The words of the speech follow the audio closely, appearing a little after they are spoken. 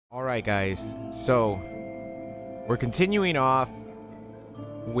Alright guys, so we're continuing off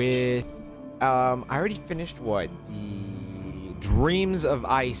with I already finished the Dreams of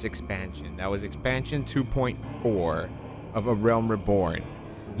Ice expansion. That was expansion 2.4 of A Realm Reborn.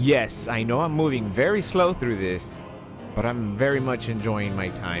 Yes, I know I'm moving very slow through this, but I'm very much enjoying my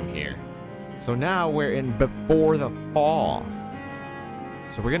time here. So now we're in Before the Fall.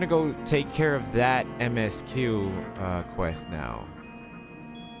 So we're gonna go take care of that MSQ quest now,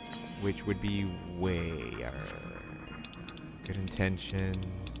 which would be where? Good intentions.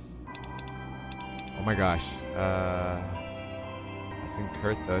 Oh my gosh. It's in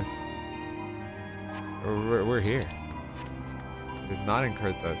Kurthus. We're here. It's not in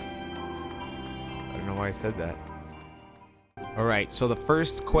Kurthus. I don't know why I said that. Alright, so the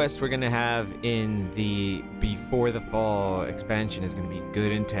first quest we're gonna have in the Before the Fall expansion is gonna be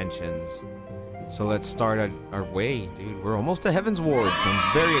Good Intentions. So let's start our way, dude. We're almost to Heaven's Ward, so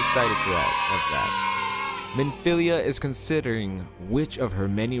I'm very excited for that. Minfilia is considering which of her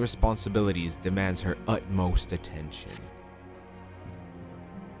many responsibilities demands her utmost attention.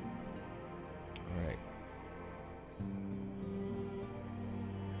 Alright.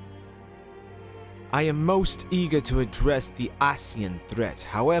 I am most eager to address the Asian threat.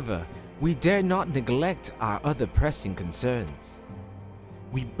 However, we dare not neglect our other pressing concerns.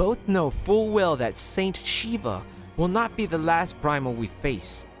 We both know full well that Saint Shiva will not be the last primal we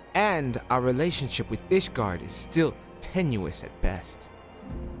face, and our relationship with Ishgard is still tenuous at best.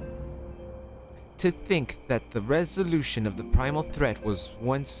 To think that the resolution of the primal threat was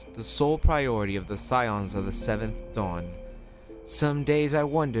once the sole priority of the Scions of the Seventh Dawn. Some days I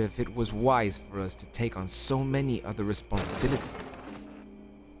wonder if it was wise for us to take on so many other responsibilities.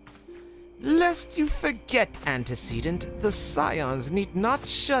 Lest you forget, Antecedent, the Scions need not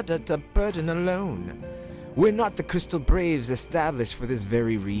shudder to burden alone. We're not the Crystal Braves established for this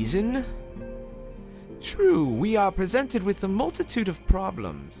very reason. True, we are presented with a multitude of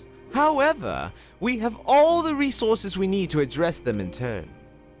problems. However, we have all the resources we need to address them in turn.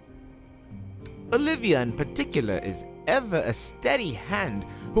 Olivia in particular is ever a steady hand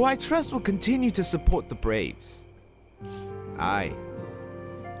who I trust will continue to support the Braves. Aye.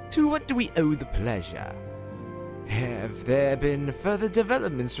 To what do we owe the pleasure? Have there been further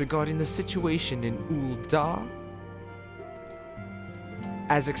developments regarding the situation in Ul'dah?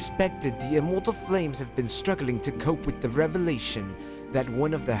 As expected, the Immortal Flames have been struggling to cope with the revelation that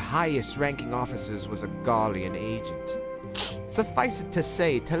one of their highest ranking officers was a Garlean agent. Suffice it to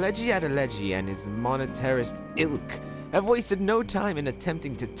say, Teleji Adeleji and his monetarist ilk have wasted no time in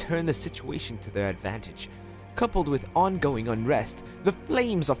attempting to turn the situation to their advantage. Coupled with ongoing unrest, the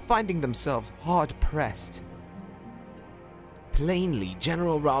Flames are finding themselves hard-pressed. Plainly,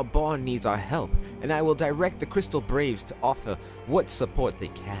 General Ralborn needs our help, and I will direct the Crystal Braves to offer what support they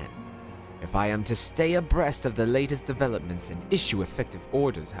can. If I am to stay abreast of the latest developments and issue effective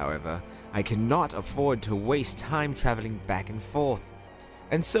orders, however, I cannot afford to waste time traveling back and forth.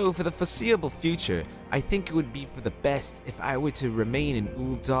 And so, for the foreseeable future, I think it would be for the best if I were to remain in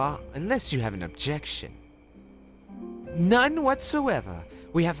Ul'dah, unless you have an objection. None whatsoever.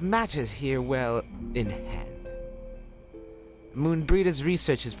 We have matters here well in hand. Moonbreeder's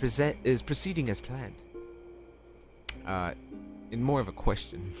research is proceeding as planned. In more of a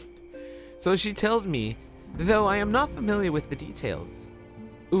question. So she tells me, though I am not familiar with the details.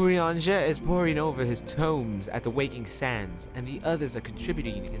 Urianger is poring over his tomes at the Waking Sands, and the others are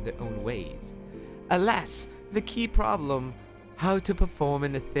contributing in their own ways. Alas, the key problem, how to perform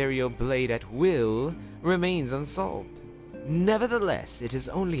an ethereal blade at will, remains unsolved. Nevertheless, it is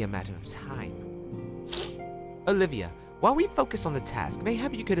only a matter of time. Olivia, while we focus on the task,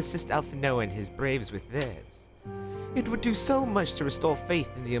 mayhap you could assist Alphinoa and his Braves with theirs. It would do so much to restore faith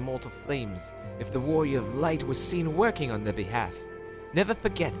in the Immortal Flames if the Warrior of Light was seen working on their behalf. Never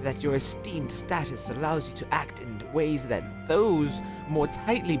forget that your esteemed status allows you to act in ways that those more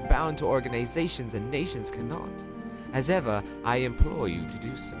tightly bound to organizations and nations cannot. As ever, I implore you to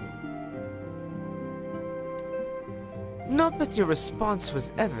do so. Not that your response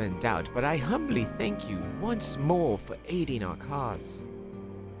was ever in doubt, but I humbly thank you once more for aiding our cause.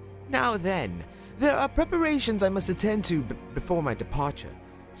 Now then, there are preparations I must attend to before my departure,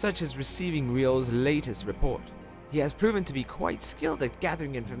 such as receiving Riol's latest report. He has proven to be quite skilled at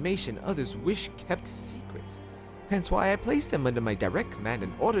gathering information others wish kept secret, hence why I placed him under my direct command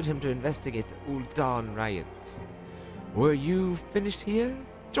and ordered him to investigate the Ul'dah riots. Were you finished here?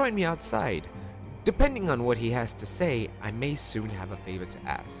 Join me outside. Depending on what he has to say, I may soon have a favor to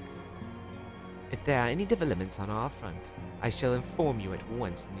ask. If there are any developments on our front, I shall inform you at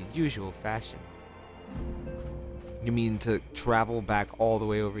once in the usual fashion. You mean to travel back all the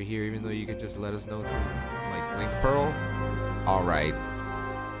way over here, even though you could just let us know through, like, Link Pearl? Alright.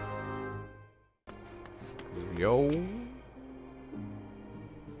 Yo.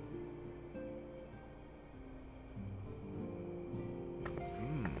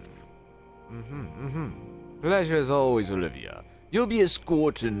 Pleasure as always, Olivia. You'll be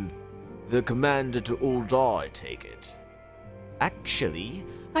escorting the commander to Uldar, I take it. Actually,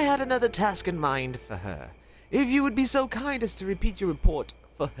 I had another task in mind for her. If you would be so kind as to repeat your report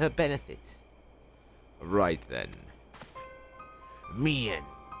for her benefit. Right then.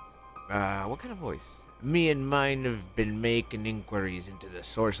 What kind of voice? Me and mine have been making inquiries into the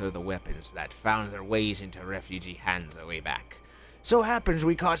source of the weapons that found their ways into refugee hands a way back. So happens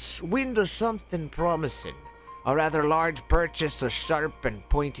we caught wind of something promising. A rather large purchase of sharp and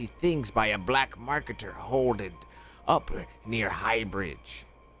pointy things by a black marketer holding up near Highbridge.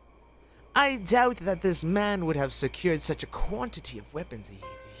 I doubt that this man would have secured such a quantity of weapons if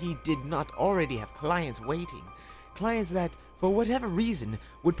he did not already have clients waiting. Clients that, for whatever reason,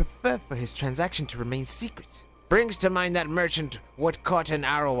 would prefer for his transaction to remain secret. Brings to mind that merchant what caught an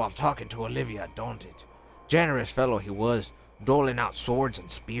arrow while talking to Olivia, don't it? Generous fellow he was, doling out swords and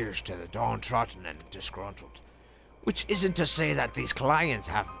spears to the downtrodden and disgruntled. Which isn't to say that these clients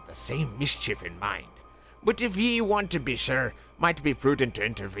have the same mischief in mind. But if ye want to be sure, might be prudent to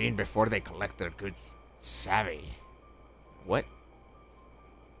intervene before they collect their goods. Savvy. What?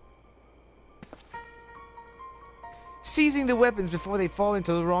 Seizing the weapons before they fall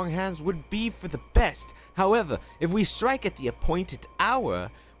into the wrong hands would be for the best. However, if we strike at the appointed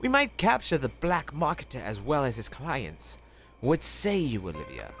hour, we might capture the black marketer as well as his clients. What say you,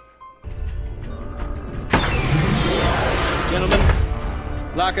 Olivia? Gentlemen,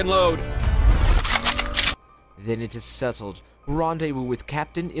 lock and load. Then it is settled. Rendezvous with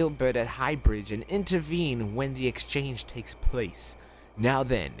Captain Ilbert at Highbridge and intervene when the exchange takes place. Now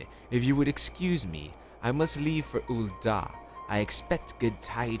then, if you would excuse me, I must leave for Uldar. I expect good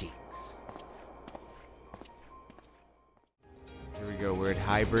tidings. Here we go, we're at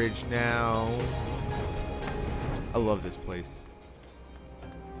Highbridge now. I love this place.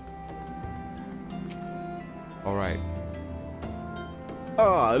 Alright.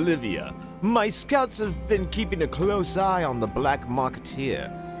 Ah, Olivia. My scouts have been keeping a close eye on the black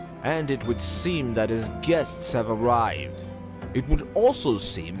marketeer, and it would seem that his guests have arrived. It would also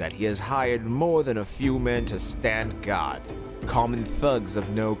seem that he has hired more than a few men to stand guard. Common thugs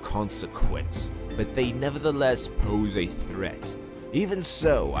of no consequence, but they nevertheless pose a threat. Even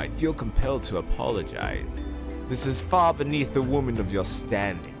so, I feel compelled to apologize. This is far beneath the woman of your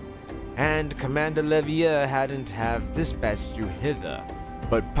standing, and Commander Levier hadn't have dispatched you hither.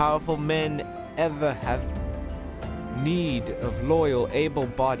 But powerful men ever have need of loyal,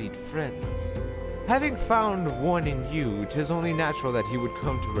 able-bodied friends. Having found one in you, 'tis only natural that he would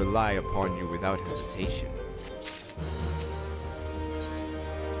come to rely upon you without hesitation.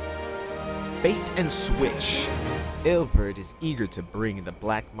 Bait and switch. Ilbert is eager to bring the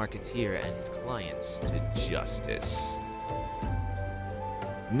black marketeer and his clients to justice.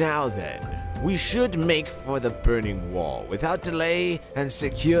 Now then, we should make for the burning wall without delay and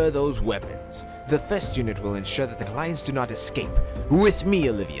secure those weapons. The Fest unit will ensure that the clients do not escape. With me,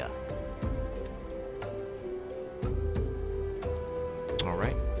 Olivia.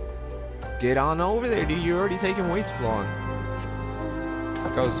 Alright. Get on over there, dude. You're already taking way too long. Let's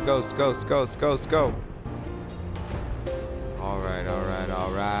go, let's go, let's go, let's go, let's go, let's go. Alright, alright,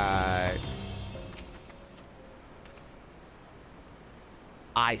 alright.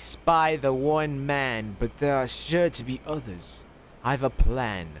 I spy the one man, but there are sure to be others. I've a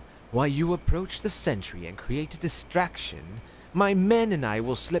plan. While you approach the sentry and create a distraction, my men and I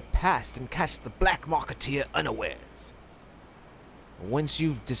will slip past and catch the black marketeer unawares. Once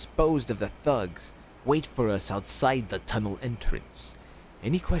you've disposed of the thugs, wait for us outside the tunnel entrance.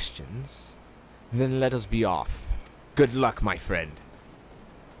 Any questions? Then let us be off. Good luck, my friend.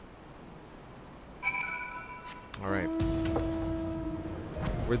 Alright.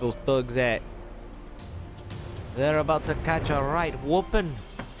 Where those thugs at? They're about to catch a right whooping.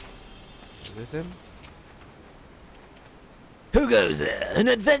 Is this him? Who goes there? An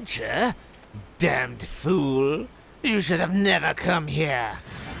adventure? Damned fool. You should have never come here.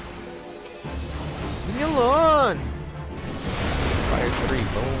 Leave me alone. Fire 3,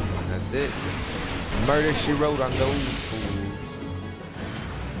 boom. That's it. Murder she wrote on those fools.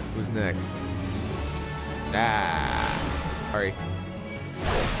 Who's next? Sorry.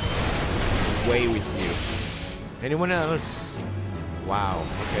 Way with you. Anyone else? Wow,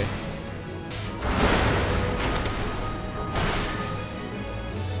 okay.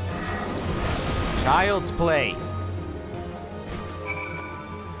 Child's play.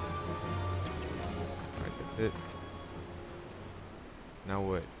 it. Now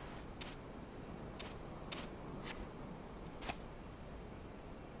what?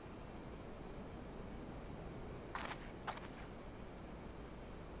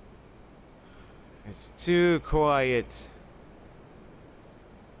 It's too quiet.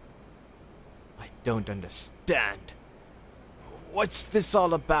 I don't understand. What's this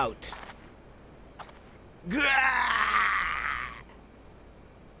all about?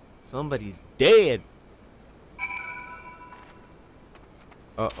 Somebody's dead.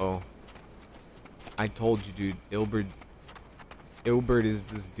 Uh-oh. I told you, dude. Ilbert is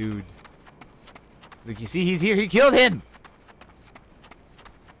this dude. Look, you see, he's here. He killed him.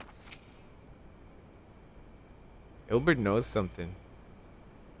 Ilbert knows something.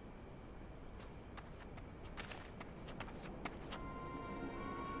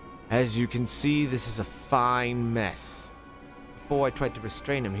 As you can see, this is a fine mess. Before I tried to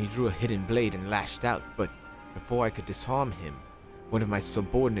restrain him, he drew a hidden blade and lashed out, but before I could disarm him, one of my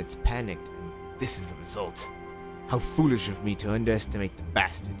subordinates panicked, and this is the result. How foolish of me to underestimate the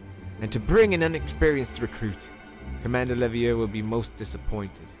bastard, and to bring an unexperienced recruit. Commander Levier will be most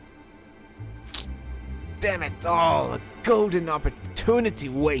disappointed. Damn it all, a golden opportunity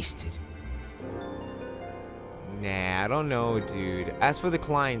wasted. Nah, I don't know, dude. As for the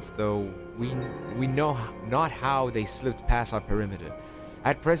clients, though, we know not how they slipped past our perimeter.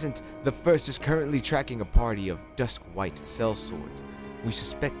 At present, the first is currently tracking a party of dusk white sellswords. We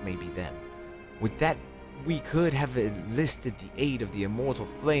suspect maybe them. With that, we could have enlisted the aid of the immortal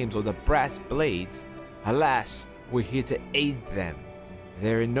flames or the brass blades. Alas, we're here to aid them.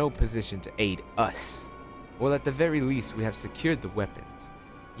 They're in no position to aid us. Well, at the very least, we have secured the weapons.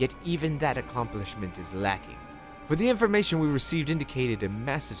 Yet even that accomplishment is lacking. For the information we received indicated a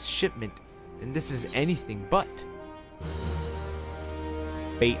massive shipment, and this is anything but.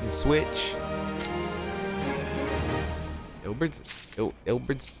 Bait and switch. It's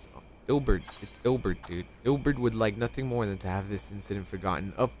Ilbert, dude. Ilbert would like nothing more than to have this incident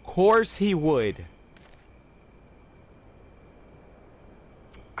forgotten. Of course he would.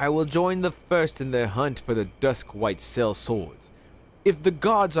 I will join the first in their hunt for the dusk white sellswords. If the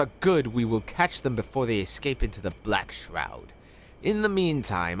gods are good, we will catch them before they escape into the Black Shroud. In the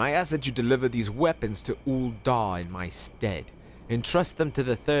meantime, I ask that you deliver these weapons to Uldar in my stead. Entrust them to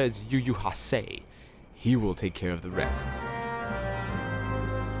the third's Yu Hase. He will take care of the rest.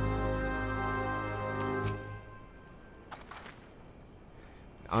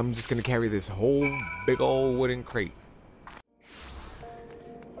 I'm just gonna carry this whole big old wooden crate.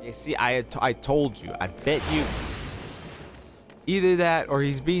 You see, I told you. I bet you. Either that, or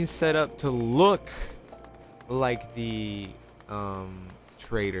he's being set up to look like the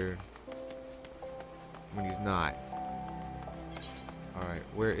traitor when he's not. All right,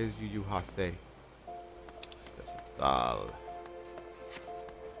 where is Yu Hase? Steps of Thal.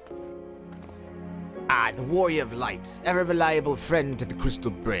 Ah, the warrior of light, ever reliable friend to the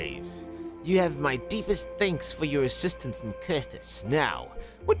Crystal Braves. You have my deepest thanks for your assistance and courtesy. Now,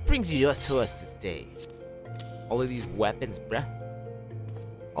 what brings you to us this day? All of these weapons, bruh.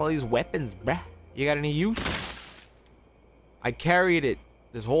 All these weapons, bruh. You got any use? I carried it,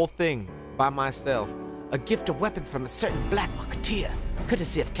 this whole thing, by myself. A gift of weapons from a certain black marketeer,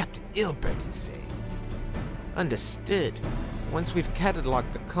 courtesy of Captain Ilbert, you say? Understood. Once we've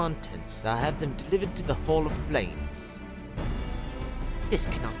cataloged the contents, I'll have them delivered to the Hall of Flames. This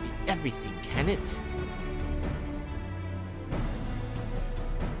cannot be everything, can it?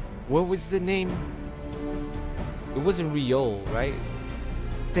 What was the name? It wasn't Riol, right?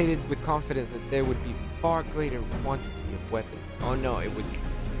 Stated with confidence that there would be far greater quantity of weapons. Oh no, it was...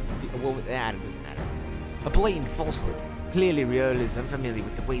 it doesn't matter. A blatant falsehood. Clearly Riol is unfamiliar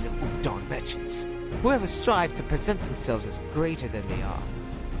with the ways of Udon merchants. Whoever strive to present themselves as greater than they are.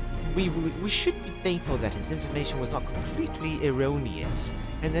 We should be thankful that his information was not completely erroneous,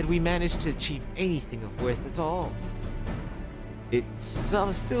 and that we managed to achieve anything of worth at all. It's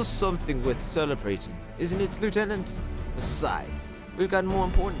still something worth celebrating, isn't it, Lieutenant? Besides, we've got more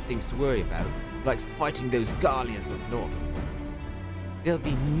important things to worry about, like fighting those Guardians up north. There'll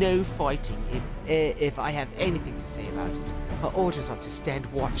be no fighting if I have anything to say about it. Our orders are to stand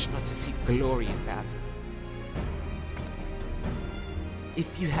watch, not to seek glory in battle.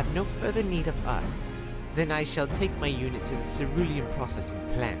 If you have no further need of us, then I shall take my unit to the cerulean processing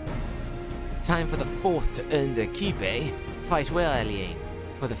plant. Time for the Fourth to earn their keep, eh? Fight well, Alien,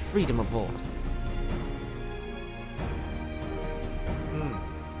 for the freedom of all.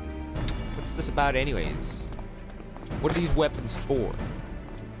 What's this about anyways? What are these weapons for?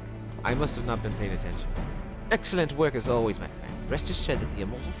 I must have not been paying attention. Excellent work as always, my friend. Rest assured that the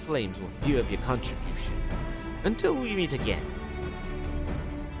immortal flames will hear of your contribution. Until we meet again.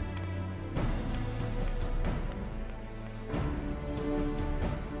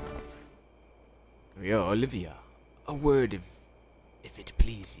 Yo, Olivia, a word if it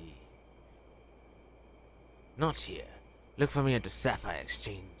please ye. Not here. Look for me at the Sapphire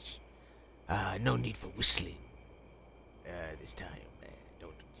Exchange. No need for whistling. This time,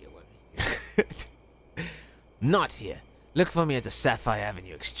 don't you worry. Not here. Look for me at the Sapphire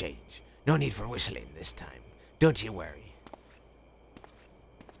Avenue Exchange. No need for whistling this time. Don't you worry.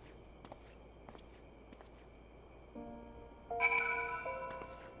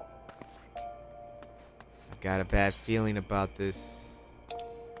 I got a bad feeling about this.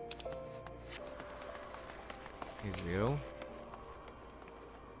 Here we go.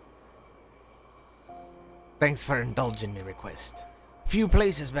 Thanks for indulging me request. Few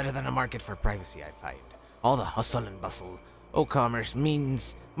places better than a market for privacy, I find. All the hustle and bustle of commerce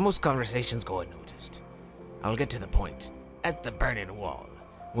means most conversations go unnoticed. I'll get to the point. At the Burning Wall,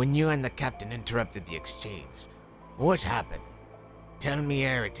 when you and the captain interrupted the exchange, what happened? Tell me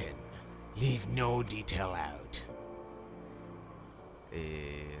everything. Leave no detail out.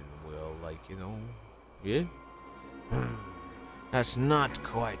 Well, like, you know, yeah? That's not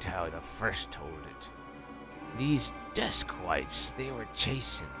quite how the first told it. These Desquites they were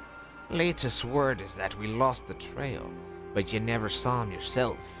chasing. Latest word is that we lost the trail, but you never saw him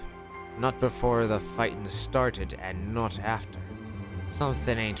yourself. Not before the fighting started and not after.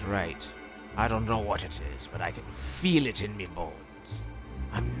 Something ain't right. I don't know what it is, but I can feel it in me bones.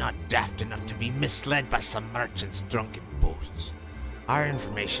 I'm not daft enough to be misled by some merchant's drunken boasts. Our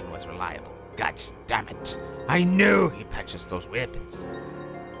information was reliable. Gods damn it. I knew he purchased those weapons.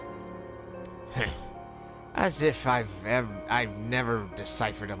 As if I've never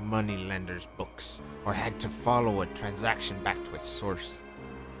deciphered a moneylender's books or had to follow a transaction back to its source.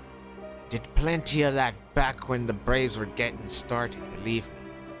 Did plenty of that back when the Braves were getting started, believe me.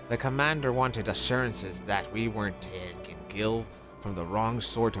 The commander wanted assurances that we weren't taking gill from the wrong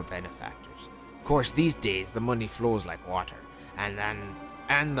sort of benefactors. Of course, these days the money flows like water,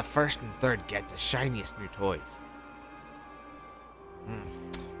 and the first and third get the shiniest new toys.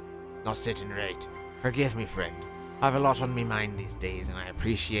 It's not sitting right. Forgive me, friend. I've a lot on me mind these days, and I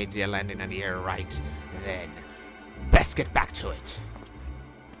appreciate you landing on ear right then. Best get back to it.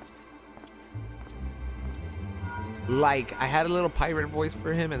 Like, I had a little pirate voice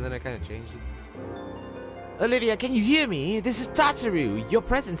for him, and then I kind of changed it. Olivia, can you hear me? This is Tataru. Your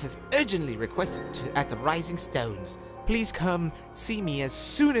presence is urgently requested at the Rising Stones. Please come see me as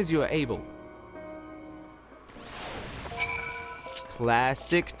soon as you are able.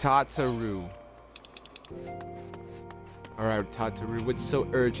 Classic Tataru. Alright, Tataru, what's so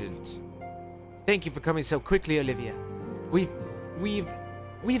urgent? Thank you for coming so quickly, Olivia. We've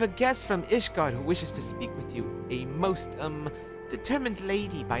a guest from Ishgard who wishes to speak with you. A most, determined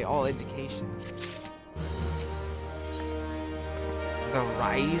lady by all indications. The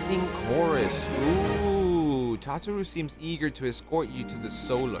Rising Chorus. Ooh, Tataru seems eager to escort you to the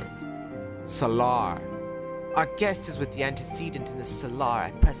Salar. Our guest is with the antecedent in the Salar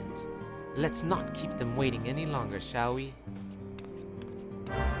at present. Let's not keep them waiting any longer, shall we?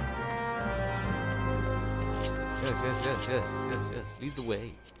 Yes. Lead the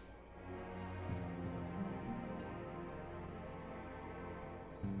way.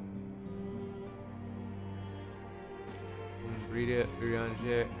 Rita,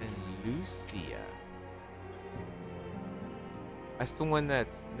 Urianger, and Lucia. That's the one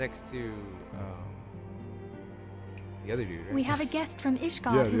that's next to the other dude, right? We have a guest from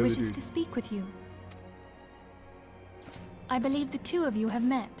Ishgard who wishes to speak with you. I believe the two of you have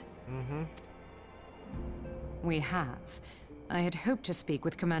met. Mm-hmm. We have. I had hoped to speak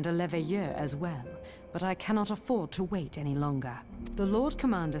with Commander Leveilleur as well, but I cannot afford to wait any longer. The Lord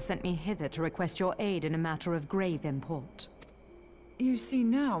Commander sent me hither to request your aid in a matter of grave import. You see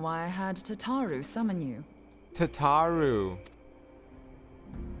now why I had Tataru summon you. Tataru.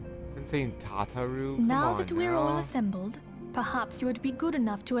 I'm saying Tataru. Now that we're all assembled, perhaps you would be good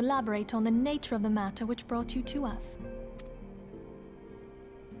enough to elaborate on the nature of the matter which brought you to us.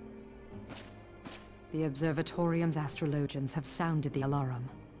 The Observatorium's astrologians have sounded the alarm.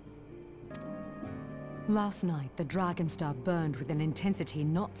 Last night, the Dragonstar burned with an intensity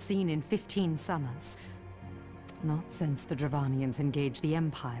not seen in 15 summers. Not since the Dravanians engaged the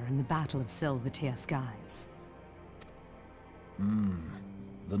Empire in the Battle of Silvertear Skies.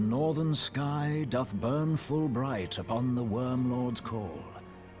 The northern sky doth burn full bright upon the Wormlord's call.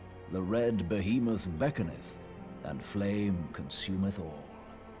 The red behemoth beckoneth, and flame consumeth all.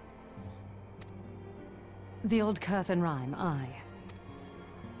 The old Curthen rhyme, aye.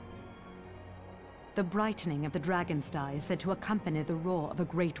 The brightening of the dragon star is said to accompany the roar of a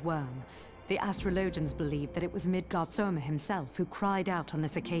great worm. The astrologians believe that it was Midgard Soma himself who cried out on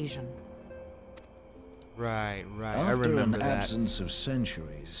this occasion. Right. After I remember an that. absence of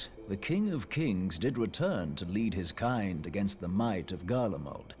centuries, the King of Kings did return to lead his kind against the might of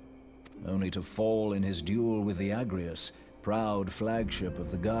Garlemald, only to fall in his duel with the Agrius, proud flagship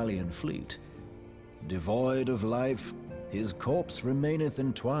of the Gallian fleet. Devoid of life, his corpse remaineth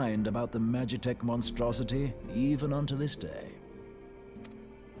entwined about the Magitech monstrosity even unto this day.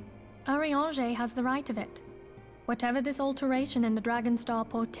 Urianger has the right of it. Whatever this alteration in the Dragon Star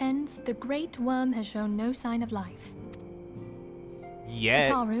portends, the Great Worm has shown no sign of life. Yeah.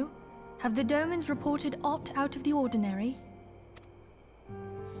 Tataru, have the Domans reported aught out of the ordinary?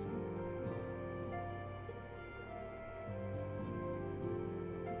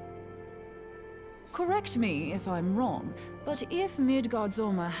 Correct me if I'm wrong, but if Midgard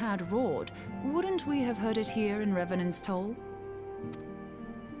Zorma had roared, wouldn't we have heard it here in Revenant's Toll?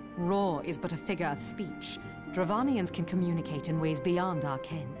 Roar is but a figure of speech. Dravanians can communicate in ways beyond our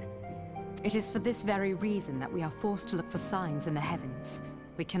ken. It is for this very reason that we are forced to look for signs in the heavens.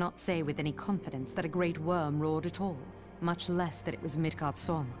 We cannot say with any confidence that a great worm roared at all, much less that it was Midgard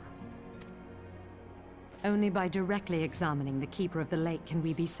Zorma. Only by directly examining the Keeper of the Lake can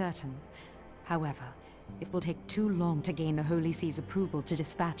we be certain. However, it will take too long to gain the Holy See's approval to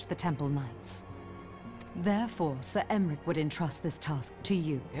dispatch the Temple Knights. Therefore, Sir Emmerich would entrust this task to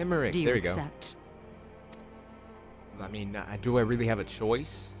you. Emmerich, Do you there we accept? go. I mean, do I really have a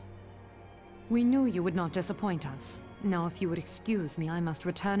choice? We knew you would not disappoint us. Now, if you would excuse me, I must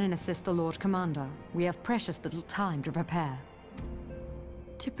return and assist the Lord Commander. We have precious little time to prepare.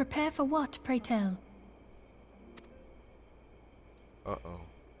 To prepare for what, pray tell? Uh-oh.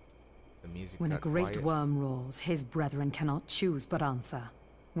 The music When a got great quiet. worm roars, his brethren cannot choose but answer.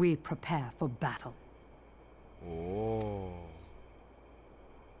 We prepare for battle. Oh.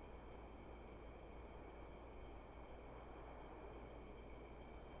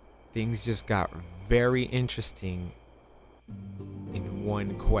 Things just got very interesting in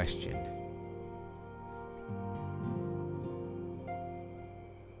one question.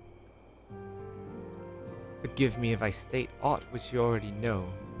 Forgive me if I state aught which you already know,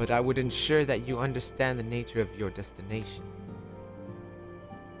 but I would ensure that you understand the nature of your destination.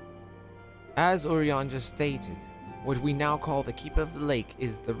 As Orion just stated, what we now call the Keeper of the Lake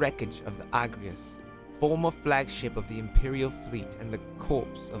is the wreckage of the Agrius, former flagship of the Imperial fleet, and the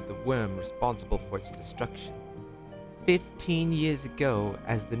corpse of the worm responsible for its destruction. 15 years ago,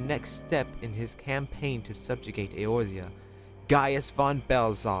 as the next step in his campaign to subjugate Eorzea, Gaius von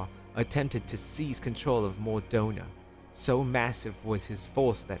Belzar attempted to seize control of Mordona. So massive was his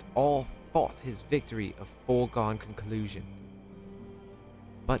force that all thought his victory a foregone conclusion.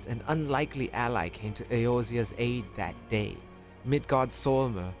 But an unlikely ally came to Eorzea's aid that day. Midgard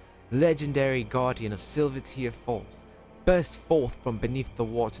Sormer, legendary guardian of Silvertear Falls, burst forth from beneath the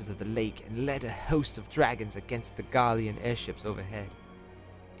waters of the lake and led a host of dragons against the Gallian airships overhead.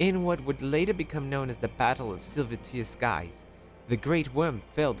 In what would later become known as the Battle of Silvertear Skies, the Great Worm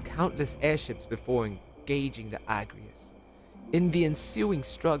felled countless airships before engaging the Agrius. In the ensuing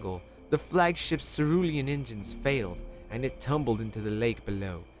struggle, the flagship's cerulean engines failed, and it tumbled into the lake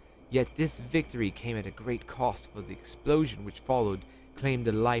below. Yet this victory came at a great cost, for the explosion which followed claimed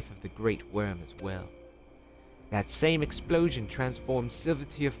the life of the Great Worm as well. That same explosion transformed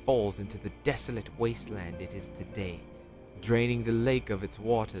Silvertear Falls into the desolate wasteland it is today, draining the lake of its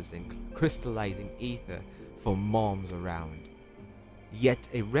waters and crystallizing ether for moms around. Yet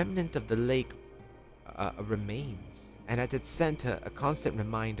a remnant of the lake remains, and at its center a constant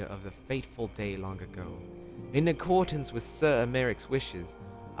reminder of the fateful day long ago. In accordance with Sir Emerich's wishes,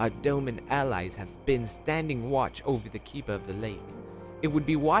 our Doman allies have been standing watch over the Keeper of the Lake. It would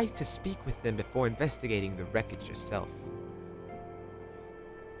be wise to speak with them before investigating the wreckage yourself.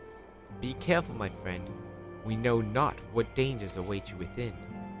 Be careful, my friend. We know not what dangers await you within.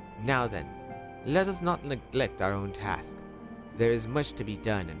 Now then, let us not neglect our own task. There is much to be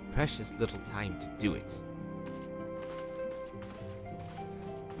done and precious little time to do it.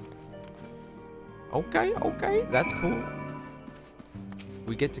 Okay, that's cool.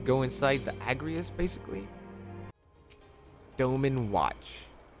 We get to go inside the Agrius, basically. Doman Watch.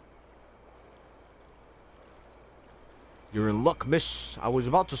 You're in luck, miss. I was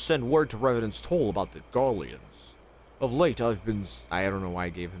about to send word to Revenant's Toll about the Garleans. Of late, I don't know why I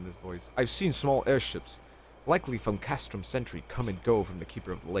gave him this voice. I've seen small airships, likely from Castrum Sentry, come and go from the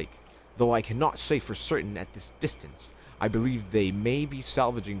Keeper of the Lake. Though I cannot say for certain at this distance, I believe they may be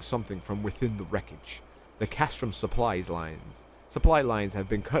salvaging something from within the wreckage. The Castrum supplies lines Supply lines have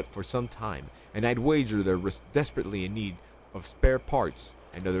been cut for some time, and I'd wager they're desperately in need of spare parts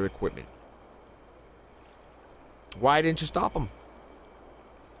and other equipment. Why didn't you stop them?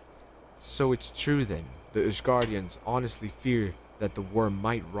 So it's true then. The Ishgardians honestly fear that the worm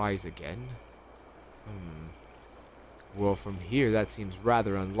might rise again? Well, from here that seems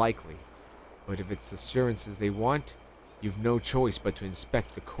rather unlikely. But if it's assurances they want, you've no choice but to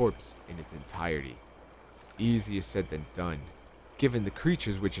inspect the corpse in its entirety. Easier said than done, given the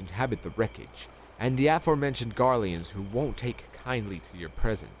creatures which inhabit the wreckage, and the aforementioned Garleans who won't take kindly to your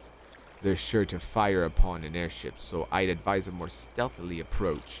presence. They're sure to fire upon an airship, so I'd advise a more stealthily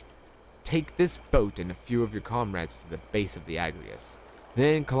approach. Take this boat and a few of your comrades to the base of the Agrias,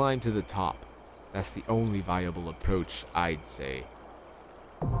 then climb to the top. That's the only viable approach, I'd say.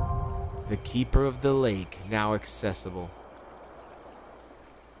 The Keeper of the Lake, now accessible.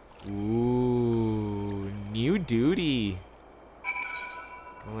 Ooh, new duty.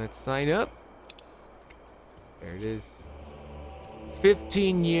 Let's sign up. There it is.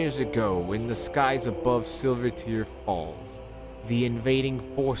 15 years ago, in the skies above Silvertear Falls, the invading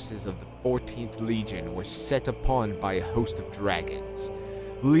forces of the 14th Legion were set upon by a host of dragons.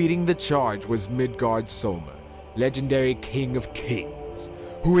 Leading the charge was Midgard Soma, legendary king of kings,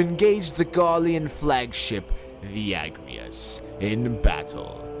 who engaged the Garlean flagship, the Agrias, in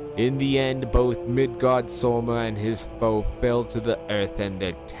battle. In the end, both Midgard Soma and his foe fell to the earth, and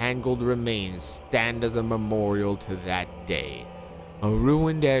their tangled remains stand as a memorial to that day. A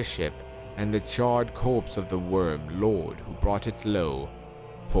ruined airship, and the charred corpse of the worm lord who brought it low,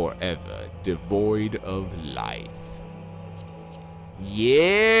 forever devoid of life.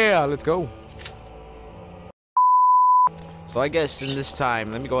 Yeah, let's go. So I guess in this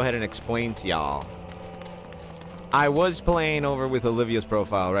time, let me go ahead and explain to y'all. I was playing over with Olivia's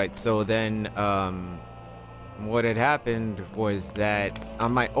profile, right? So then, what had happened was that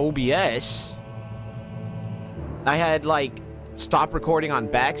on my OBS, I had like stop recording on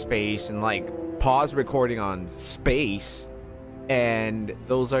backspace and like pause recording on space, and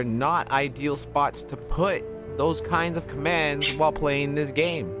those are not ideal spots to put those kinds of commands while playing this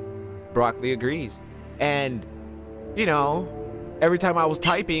game. Broccoli agrees. And you know, every time I was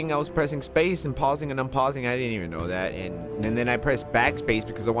typing, I was pressing space and pausing and unpausing. I didn't even know that. And then I pressed backspace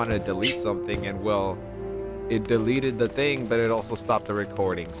because I wanted to delete something, and well, it deleted the thing, but it also stopped the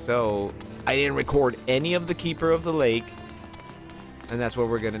recording. So I didn't record any of the Keeper of the Lake, and that's what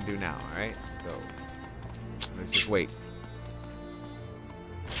we're gonna do now. All right, so let's just wait.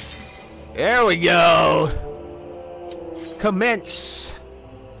 There we go. Commence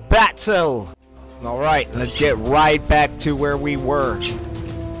battle. All right, let's get right back to where we were.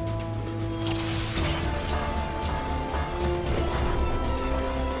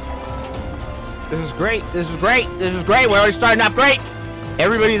 This is great. This is great. This is great. We're already starting off great.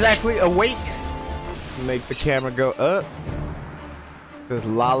 Everybody's actually awake. Make the camera go up. Because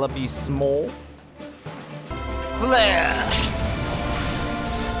Lala be small. Flare.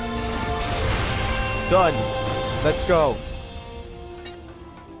 Done. Let's go.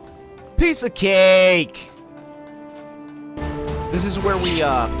 Piece of cake. This is where we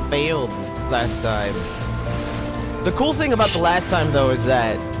failed last time. The cool thing about the last time though is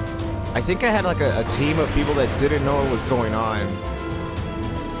that I think I had like a team of people that didn't know what was going on.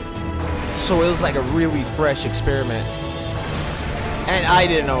 So it was like a really fresh experiment. And I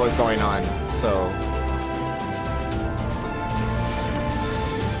didn't know what was going on, so.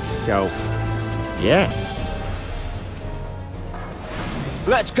 Go. Yeah.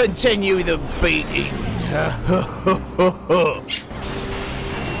 Let's continue the beating.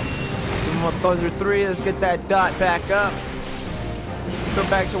 More Thunder 3, let's get that dot back up. Go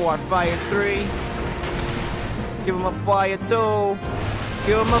back to our Fire 3. Give him a Fire 2.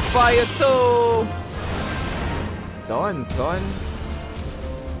 Give him a Fire 2. Done, son.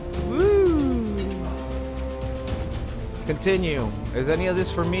 Woo. Let's continue. Is any of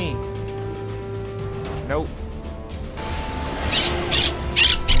this for me? Nope.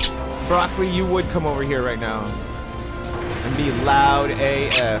 Broccoli, you would come over here right now and be loud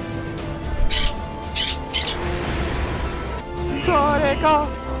AF. Soreka,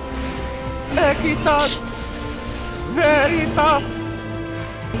 Equitas, Veritas.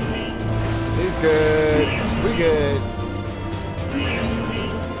 He's good. We good.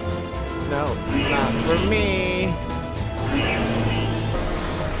 No, not for me.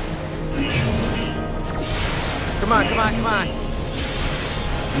 Come on, come on, come on.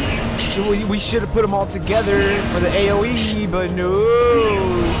 We should have put them all together for the AoE, but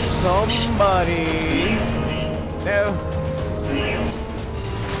no. Somebody. No.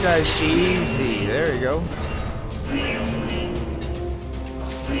 This guy's easy. There you go.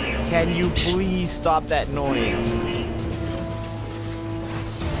 Can you please stop that noise?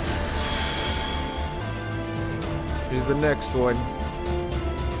 Here's the next one.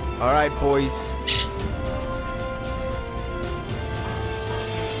 All right, boys.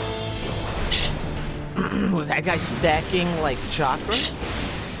 Was that guy stacking like chakra?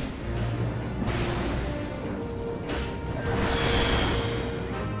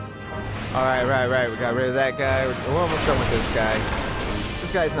 All right, right. We got rid of that guy. We're almost done with this guy.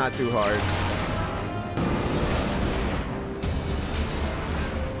 This guy's not too hard.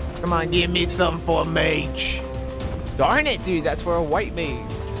 Come on, give me some for a mage. Darn it, dude, that's for a white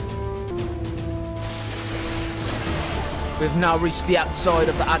mage. We've now reached the outside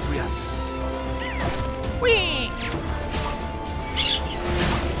of the Agrias. Whee!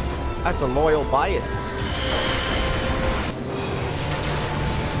 That's a loyal bias.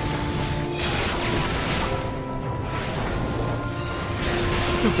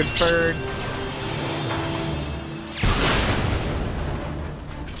 Stupid bird.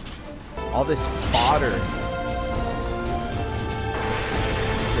 All this fodder.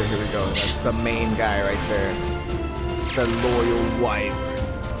 Here we go. That's the main guy right there. The loyal wyvern.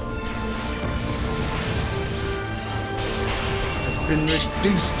 Has been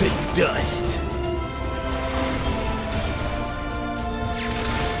reduced to dust.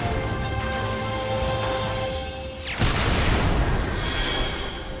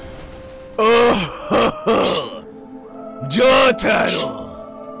 Oh, jaw title.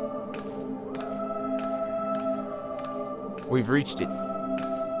 We've reached it.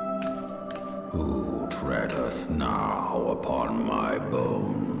 Who treadeth now upon my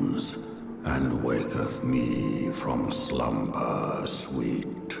bones, and waketh me from slumber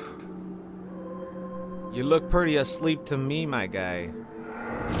sweet? You look pretty asleep to me, my guy.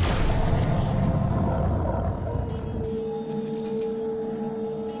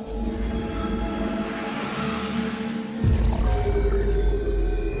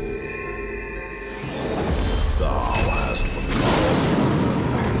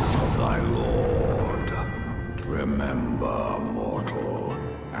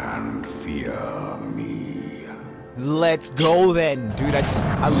 Let's go then, dude.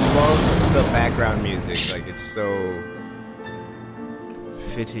 I love the background music. Like, it's so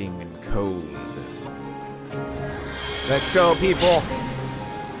fitting and cold. Let's go, people.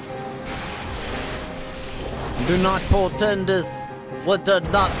 Do not portendeth what does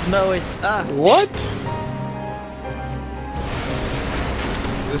not knoweth. What?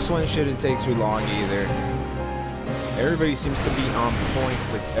 This one shouldn't take too long either. Everybody seems to be on point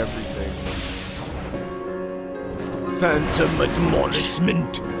with everything. Phantom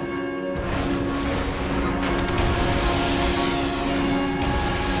admonishment.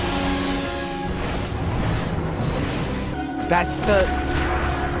 That's the...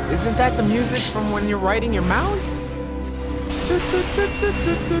 Isn't that the music from when you're riding your mount?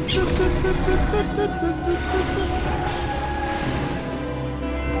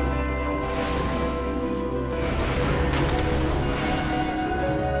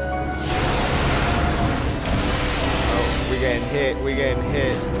 We getting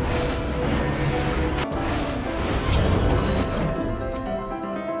hit.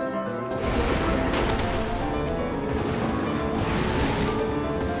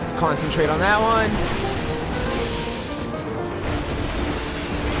 Let's concentrate on that one.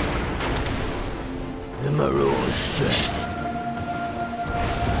 The Mirage.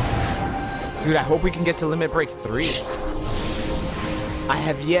 Dude, I hope we can get to Limit Break 3. I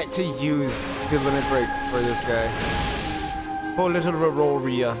have yet to use the Limit Break for this guy. Poor little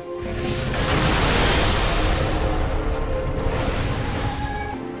Auroria.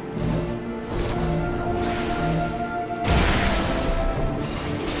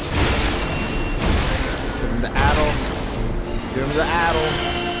 Give him the addle. Give him the addle.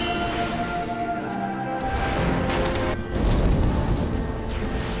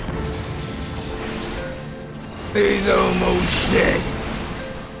 He's almost dead.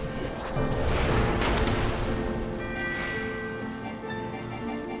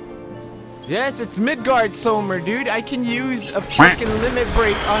 Yes, it's Midgard Somer, dude. I can use a freaking limit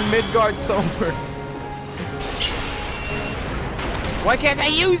break on Midgard Somer. Why can't I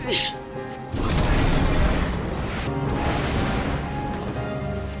use it?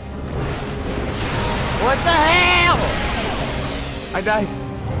 What the hell? I died.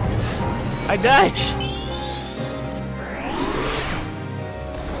 I died.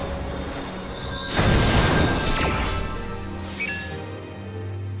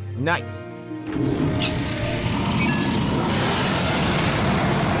 Nice.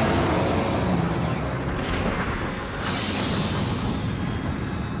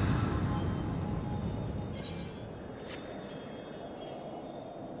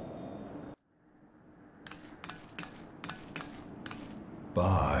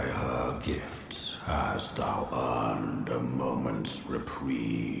 By her gifts hast thou earned a moment's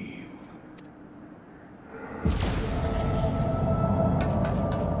reprieve.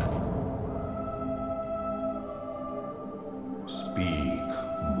 Speak,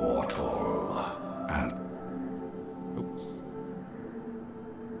 mortal, and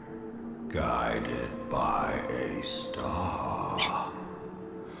guided by a star.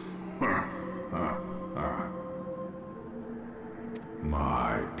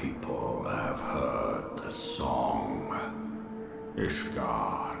 My people have heard the song.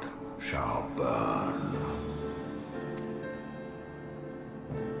 Ishgard shall burn.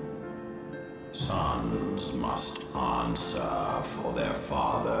 Sons must answer for their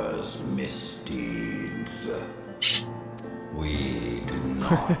father's misdeeds. We do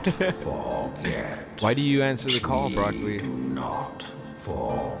not forget. Why do you answer the call, Broccoli? We do not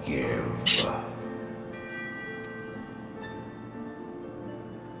forgive.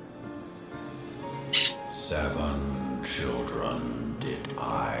 Seven children did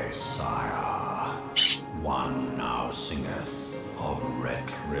I sire. One now singeth of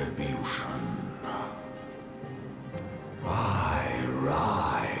retribution. I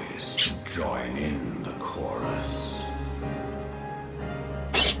rise to join in the chorus.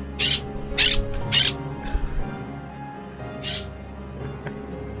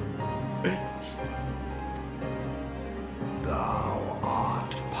 Thou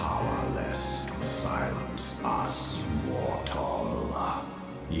art powerless to silence us, mortal.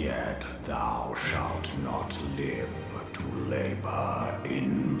 Yet thou shalt not live to labor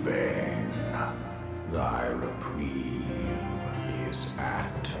in vain. Thy reprieve is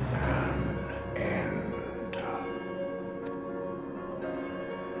at an end.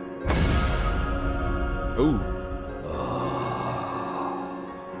 Ooh.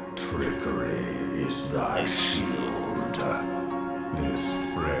 Trickery is thy shield. This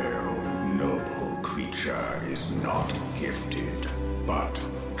frail, noble creature is not gifted, but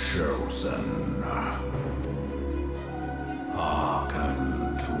chosen.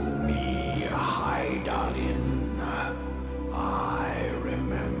 Hearken to me, Hydaelyn. I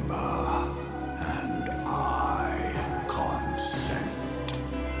remember, and I consent.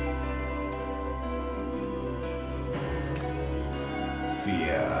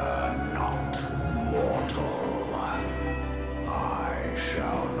 Fear not, mortal. I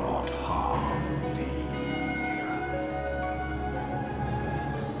shall not harm thee.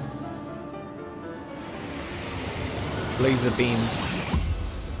 Laser beams.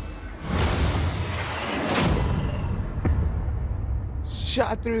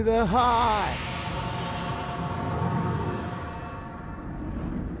 Shot through the heart.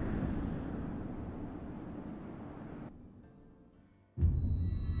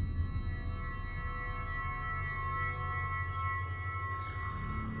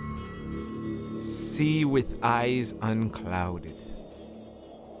 See with eyes unclouded.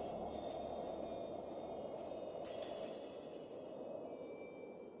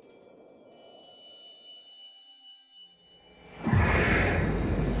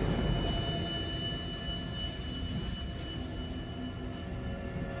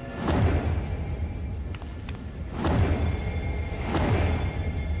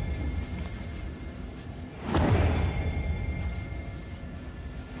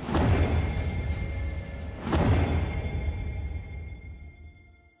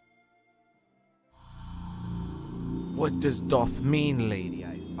 What does doth mean, Lady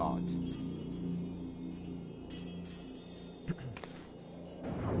Iceheart?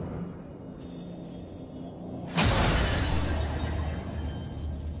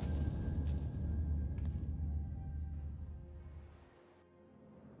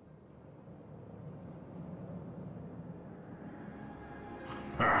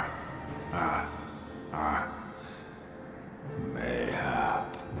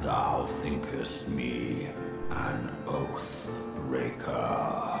 Mayhap thou thinkest me an oath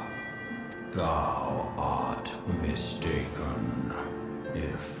breaker. Thou art mistaken.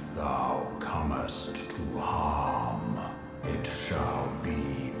 If thou comest to harm, it shall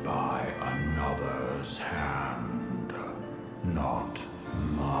be by another's hand, not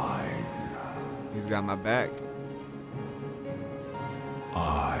mine. He's got my back.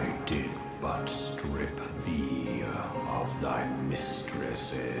 I did but strip thee of thy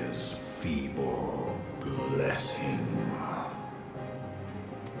mistress's feeble blessing.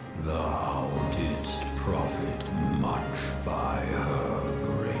 Thou didst profit much by her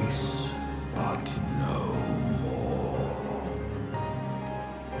grace, but no more.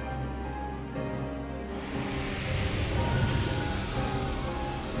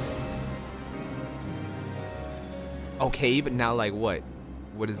 Okay, but now like what?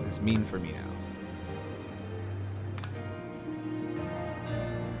 what does this mean for me now?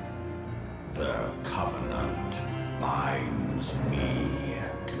 The covenant binds me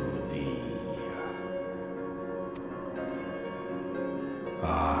to thee.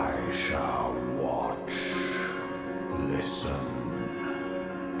 I shall watch, listen,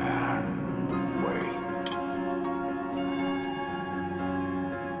 and wait.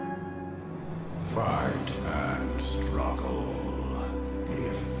 Fight and struggle,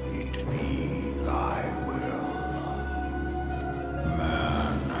 if it be thy will.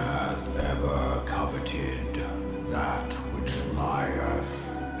 Man hath ever coveted that which lieth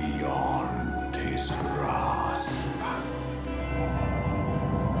beyond his grasp.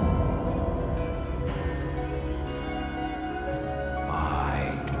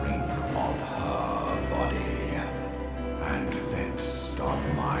 I drink of her body, and thence doth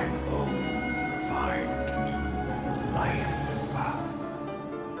mine own find new life.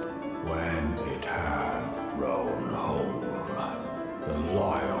 When it hath grown whole, the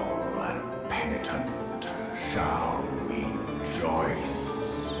loyal and penitent shall rejoice.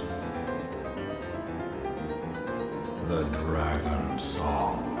 The dragon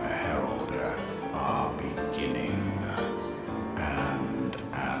song heraldeth a beginning and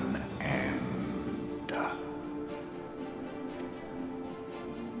an end.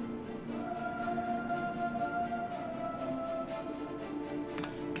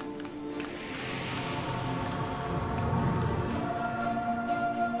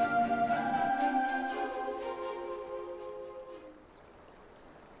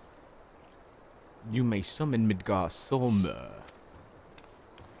 You may summon Midgar Solmer.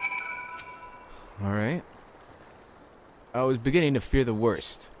 Alright. I was beginning to fear the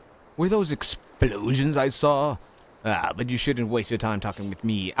worst. Were those explosions I saw? But you shouldn't waste your time talking with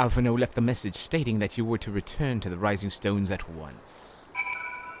me. Alphino left a message stating that you were to return to the Rising Stones at once.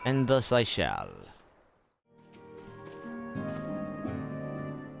 And thus I shall.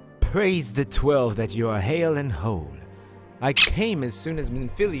 Praise the 12 that you are hale and whole. I came as soon as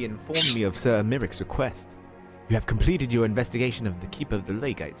Minfili informed me of Sir Amiric's request. You have completed your investigation of the Keep of the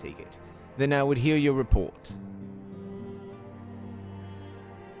Lake, I take it. Then I would hear your report.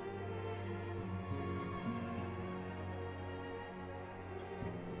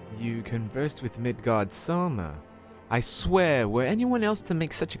 You conversed with Midgard Salma. I swear, were anyone else to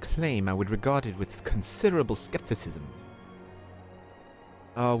make such a claim, I would regard it with considerable skepticism.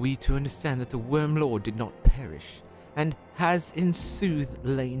 Are we to understand that the Worm Lord did not perish, and has in sooth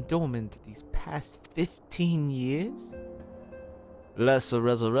lain dormant these past 15 years? Less a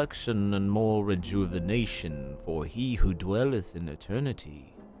resurrection and more rejuvenation for he who dwelleth in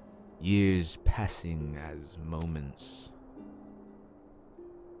eternity, years passing as moments.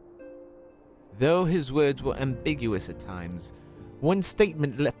 Though his words were ambiguous at times, one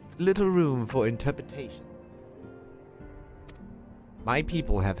statement left little room for interpretation. My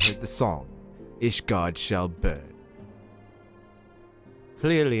people have heard the song, Ishgard shall burn.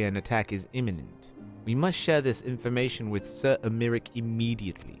 Clearly an attack is imminent. We must share this information with Sir Amiric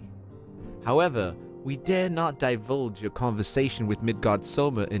immediately. However, we dare not divulge your conversation with Midgard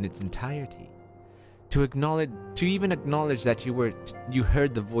Soma in its entirety. To even acknowledge that you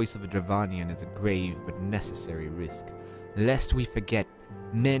heard the voice of a draconian is a grave but necessary risk, lest we forget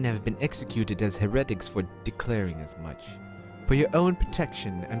men have been executed as heretics for declaring as much. For your own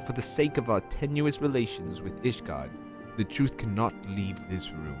protection and for the sake of our tenuous relations with Ishgard, the truth cannot leave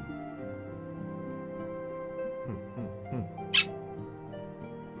this room.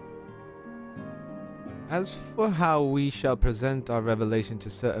 As for how we shall present our revelation to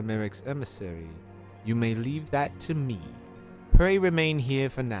Sir Amiric's emissary, you may leave that to me. Pray remain here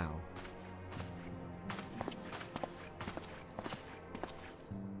for now.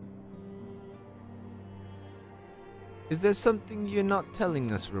 Is there something you're not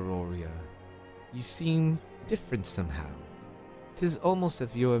telling us, Auroria? You seem different somehow. 'Tis almost as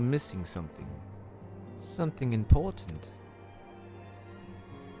if you are missing something. Something important.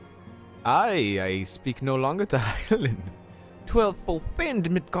 I speak no longer to Hyland. 12 fulfilled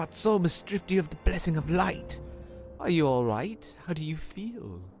Midgard Soma stripped you of the blessing of light. Are you alright? How do you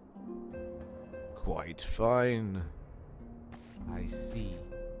feel? Quite fine. I see.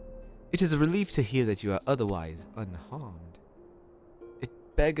 It is a relief to hear that you are otherwise unharmed. It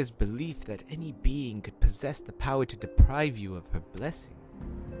beggars belief that any being could possess the power to deprive you of her blessing.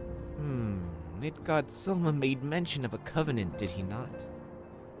 Midgard Soma made mention of a covenant, did he not?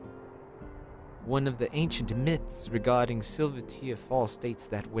 One of the ancient myths regarding Silvertear Fall states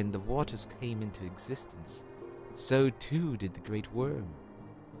that when the waters came into existence, so too did the Great Worm.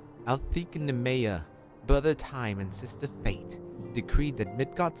 Althika Nemea, Brother Time and Sister Fate, decreed that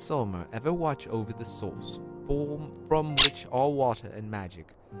Midgard Solmer ever watch over the source from which all water and magic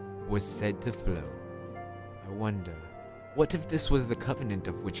was said to flow. I wonder, what if this was the covenant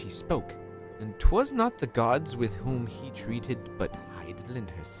of which he spoke, and 'twas not the gods with whom he treated, but Heidelin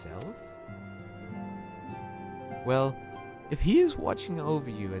herself? Well, if he is watching over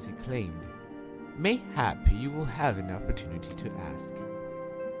you as he claimed, mayhap you will have an opportunity to ask.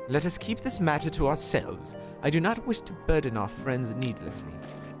 Let us keep this matter to ourselves. I do not wish to burden our friends needlessly.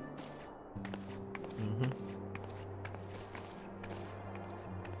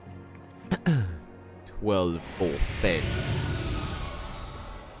 12 for fed.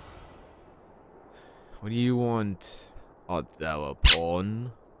 What do you want? Art thou a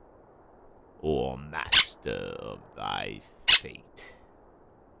pawn, or master of thy fate?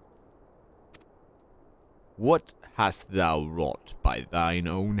 What hast thou wrought by thine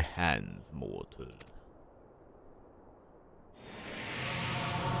own hands, mortal?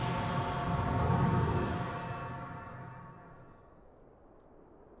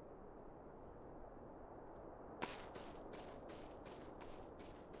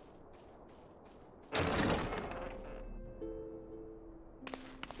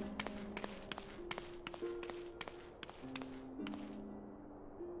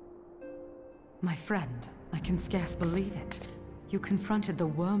 My friend, I can scarce believe it. You confronted the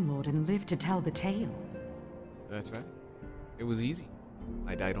Worm Lord and lived to tell the tale. That's right. It was easy.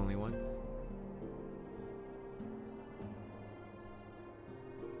 I died only once.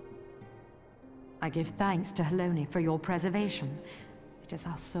 I give thanks to Helone for your preservation. It is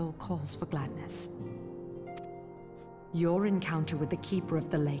our sole cause for gladness. Your encounter with the Keeper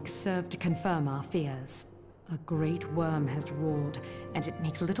of the Lake served to confirm our fears. A great worm has roared, and it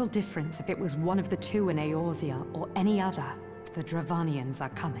makes little difference if it was one of the two in Eorzea or any other. The Draconians are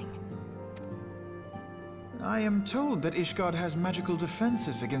coming. I am told that Ishgard has magical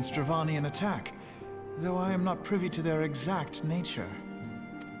defenses against Draconian attack, though I am not privy to their exact nature.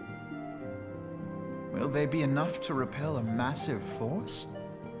 Will they be enough to repel a massive force?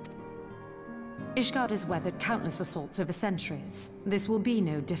 Ishgard has weathered countless assaults over centuries. This will be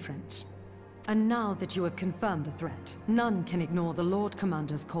no different. And now that you have confirmed the threat, none can ignore the Lord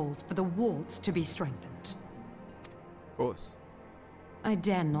Commander's calls for the wards to be strengthened. Of course. I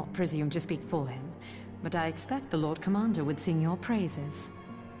dare not presume to speak for him, but I expect the Lord Commander would sing your praises.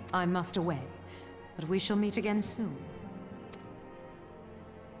 I must away, but we shall meet again soon.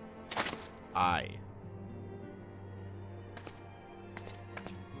 Aye.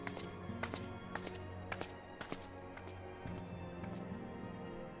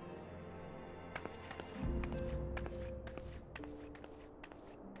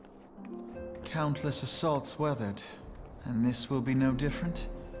 Countless assaults weathered, and this will be no different?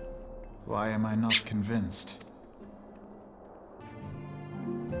 Why am I not convinced?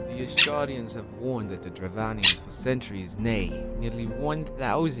 The Ishgardians have warned that the Draconians for centuries, nay, nearly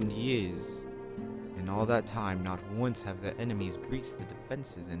 1,000 years. In all that time, not once have their enemies breached the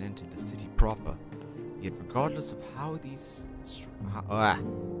defenses and entered the city proper. Yet regardless of how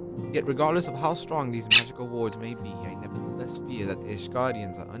strong these magical wards may be, I nevertheless fear that the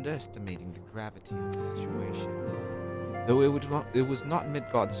Ishgardians are underestimating the gravity of the situation. Though it was not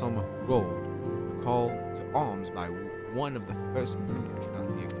Midgard Solmer who rolled, a call to arms by one of the first brood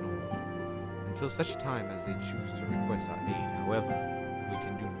cannot be ignored. Until such time as they choose to request our aid, however, we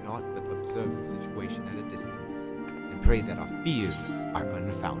can do naught but observe the situation at a distance, and pray that our fears are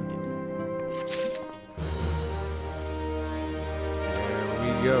unfounded.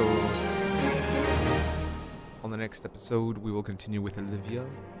 There we go. On the next episode, we will continue with Olivia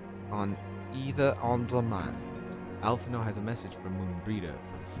on Either on Demand. Alphino has a message from Moonbreeder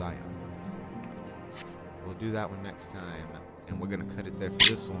for the Scions. So we'll do that one next time, and we're gonna cut it there for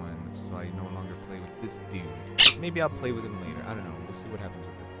this one, so I no longer play with this dude. Maybe I'll play with him later. I don't know. We'll see what happens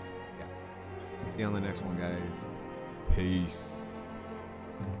with this guy. Yeah. See you on the next one, guys. Peace.